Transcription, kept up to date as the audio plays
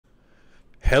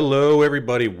Hello,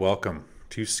 everybody. Welcome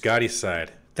to Scotty's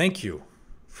Side. Thank you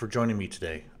for joining me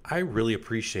today. I really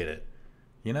appreciate it.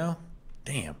 You know,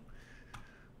 damn.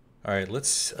 All right,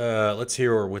 let's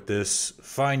hear what this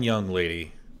fine young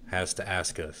lady has to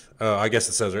ask us. Oh, I guess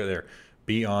it says right there.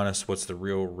 Be honest. What's the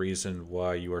real reason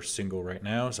why you are single right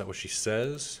now? Is that what she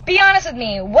says? Be honest with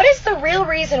me. What is the real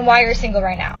reason why you're single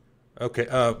right now? Okay.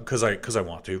 Because I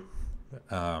want to.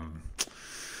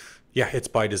 Yeah, it's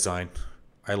by design.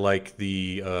 I like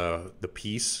the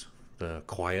peace, the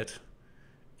quiet.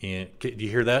 And do you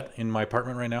hear that in my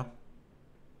apartment right now?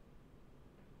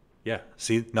 Yeah,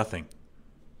 see, nothing.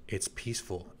 It's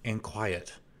peaceful and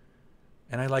quiet.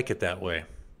 And I like it that way.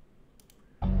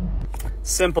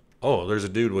 Simple. Oh, there's a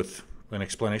dude with an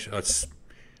explanation. Let's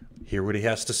hear what he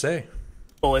has to say.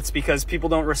 It's because people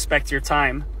don't respect your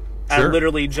time. Sure. I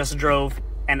literally just drove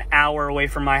an hour away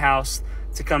from my house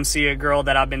to come see a girl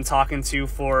that I've been talking to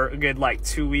for a good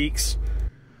 2 weeks.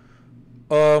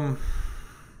 Yeah,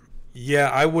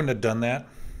 I wouldn't have done that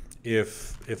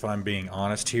if I'm being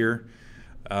honest here.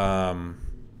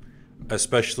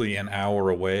 Especially an hour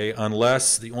away,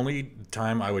 unless the only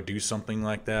time I would do something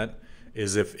like that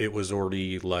is if it was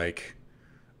already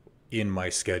in my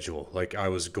schedule, like I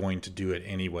was going to do it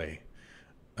anyway,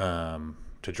 to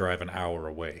drive an hour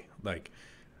away.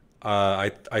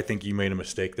 I think you made a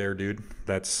mistake there, dude.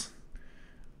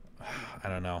 I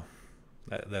don't know.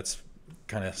 That's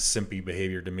kind of simpy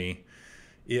behavior to me.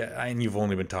 Yeah, and you've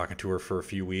only been talking to her for a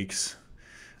few weeks.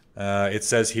 It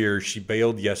says here she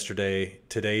bailed yesterday.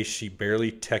 Today she barely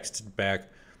texted back,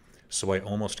 so I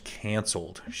almost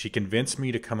canceled. She convinced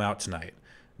me to come out tonight.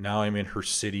 Now I'm in her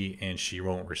city and she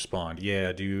won't respond.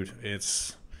 Yeah, dude,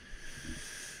 it's...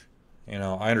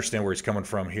 I understand where he's coming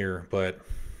from here, but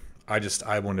I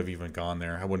wouldn't have even gone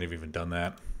there. I wouldn't have even done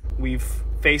that. We've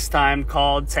FaceTimed,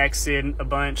 called, texted a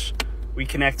bunch. We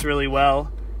connect really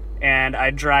well. And I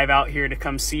drive out here to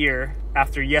come see her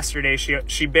after yesterday.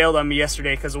 She bailed on me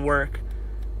yesterday because of work.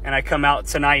 And I come out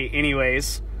tonight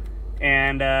anyways.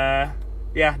 And,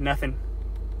 yeah, nothing.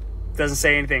 Doesn't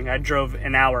say anything. I drove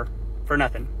an hour for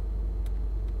nothing.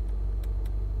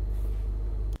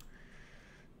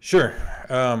 Sure.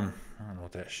 I don't know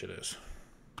what that shit is.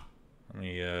 Let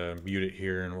me mute it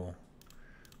here and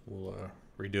we'll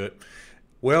redo it.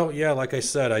 Well, yeah, like I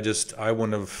said, I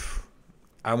wouldn't have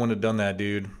done that,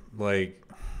 dude. I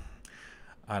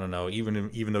don't know.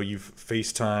 Even though you've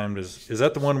FaceTimed, is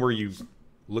that the one where you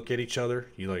look at each other?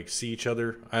 You see each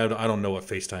other? I don't know what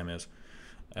FaceTime is.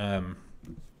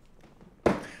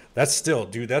 That's still,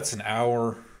 dude. That's an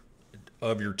hour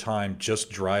of your time just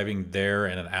driving there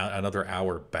and another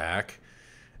hour back.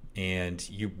 And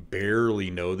you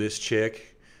barely know this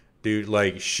chick,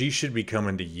 dude. She should be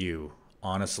coming to you,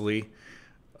 honestly.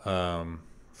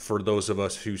 For those of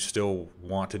us who still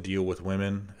want to deal with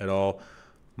women at all,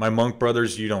 my monk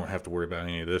brothers, you don't have to worry about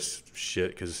any of this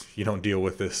shit because you don't deal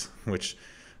with this, which,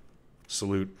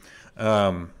 salute.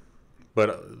 But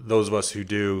those of us who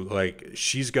do,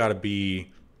 she's got to be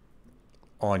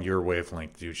on your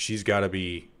wavelength, dude. She's got to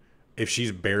be, if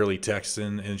she's barely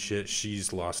texting and shit,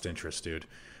 she's lost interest, dude.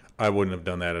 I wouldn't have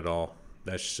done that at all.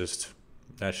 That's just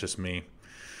me.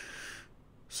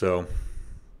 So,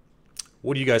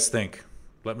 what do you guys think?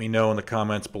 Let me know in the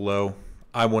comments below.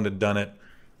 I wouldn't have done it.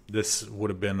 This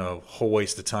would have been a whole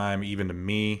waste of time, even to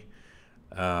me.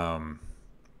 But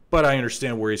I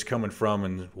understand where he's coming from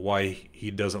and why he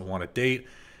doesn't want to date.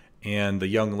 And the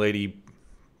young lady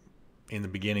in the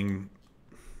beginning,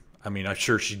 I'm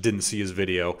sure she didn't see his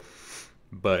video,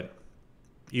 but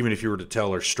even if you were to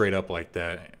tell her straight up like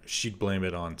that, she'd blame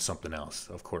it on something else,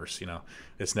 of course.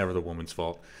 It's never the woman's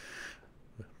fault.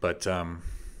 But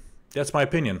that's my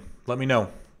opinion. Let me know.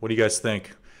 What do you guys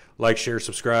think? Like, share,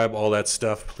 subscribe, all that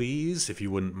stuff, please, if you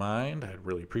wouldn't mind. I'd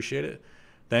really appreciate it.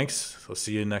 Thanks. I'll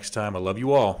see you next time. I love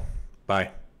you all.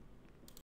 Bye.